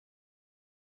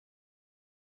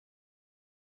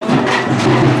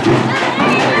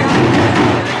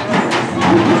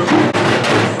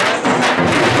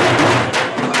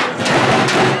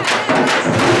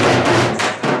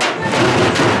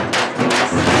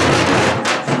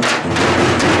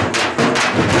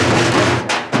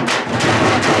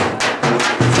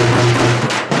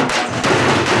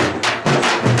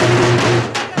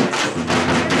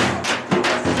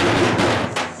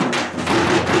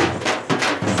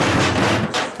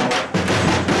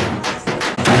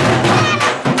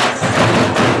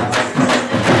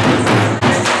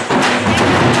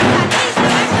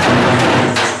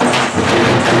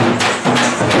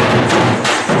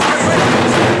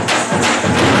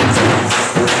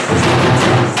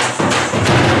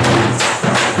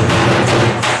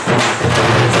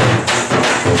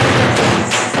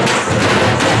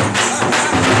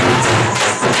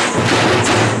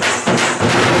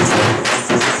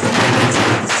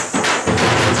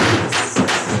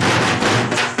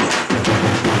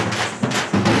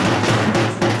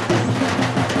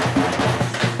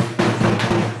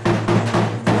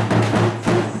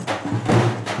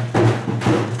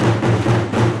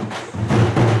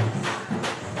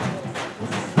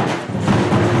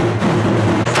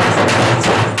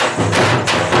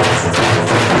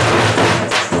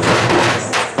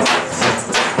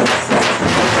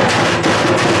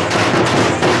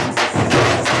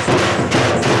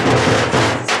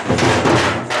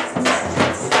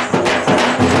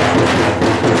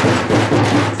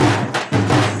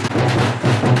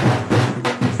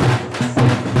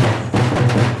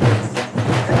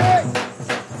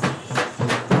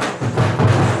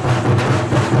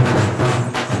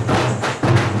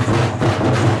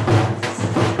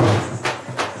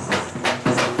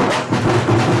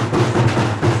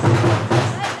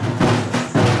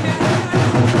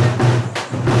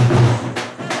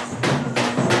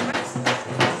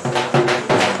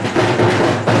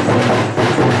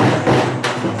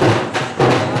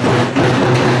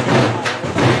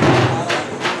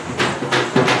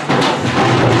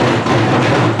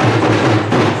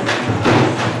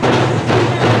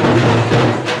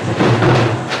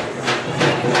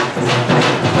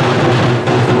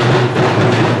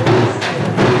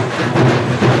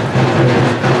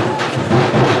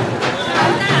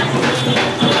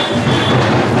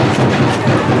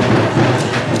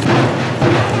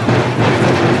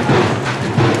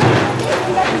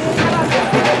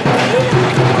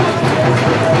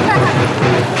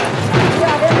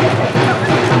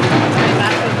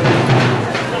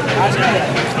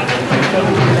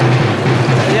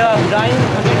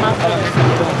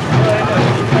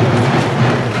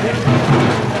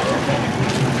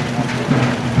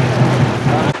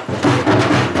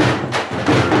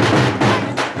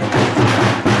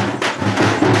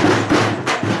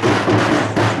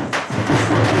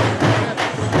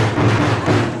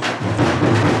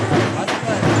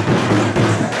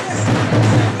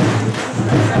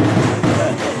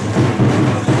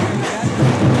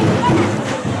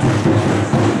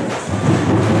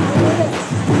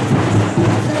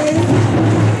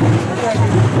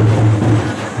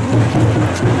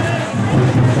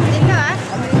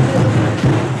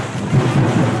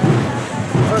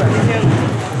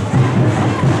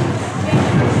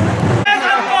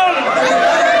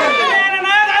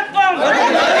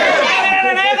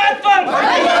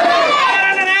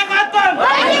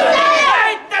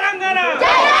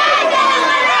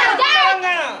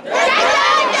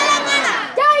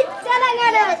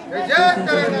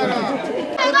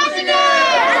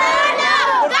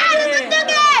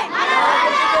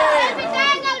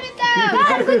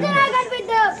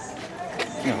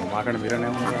మాట్లాడి మీరనే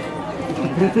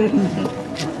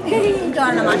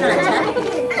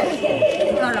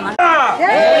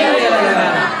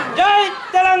జై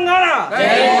తెలంగాణ,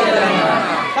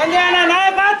 సంజయ్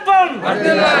నాయకత్వం,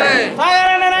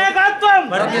 సాగర్ నాయకత్వం,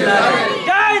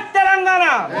 జై తెలంగాణ,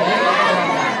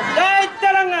 జై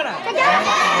తెలంగాణ.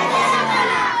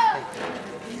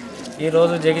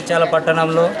 ఈరోజు జగిత్యాల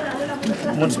పట్టణంలో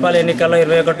మున్సిపల్ ఎన్నికల్లో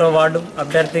 21వ వార్డు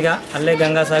అభ్యర్థిగా అల్లే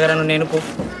గంగాసాగర్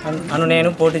నేను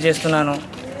పోటీ చేస్తున్నాను.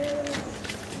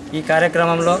 ఈ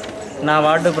కార్యక్రమంలో నా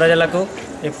వార్డు ప్రజలకు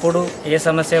ఎప్పుడు ఏ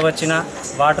సమస్య వచ్చినా,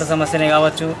 వాటర్ సమస్యనే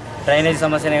కావచ్చు, డ్రైనేజ్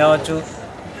సమస్యనే కావచ్చు,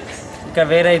 ఇంకా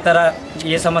వేరే ఇతర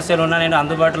ఏ సమస్యలు ఉన్నా నేను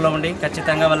అందుబాటులో ఉండి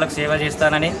ఖచ్చితంగా వాళ్ళకు సేవ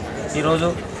చేస్తానని ఈరోజు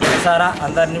మనసారా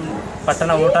అందరినీ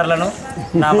పట్టణ ఓటర్లను,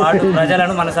 నా వార్డు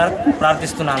ప్రజలను మనసారా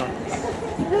ప్రార్థిస్తున్నాను.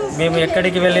 మేము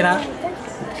ఎక్కడికి వెళ్ళినా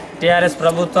టీఆర్ఎస్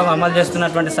ప్రభుత్వం అమలు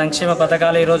చేస్తున్నటువంటి సంక్షేమ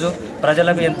పథకాలు ఈరోజు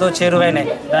ప్రజలకు ఎంతో చేరువైనాయి.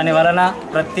 దాని వలన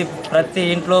ప్రతి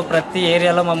ఇంట్లో, ప్రతి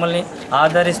ఏరియాలో మమ్మల్ని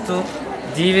ఆదరిస్తూ,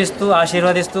 జీవిస్తూ,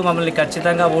 ఆశీర్వదిస్తూ మమ్మల్ని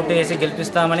ఖచ్చితంగా ఓటు వేసి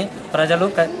గెలిపిస్తామని ప్రజలు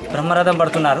బ్రహ్మరథం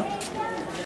పడుతున్నారు.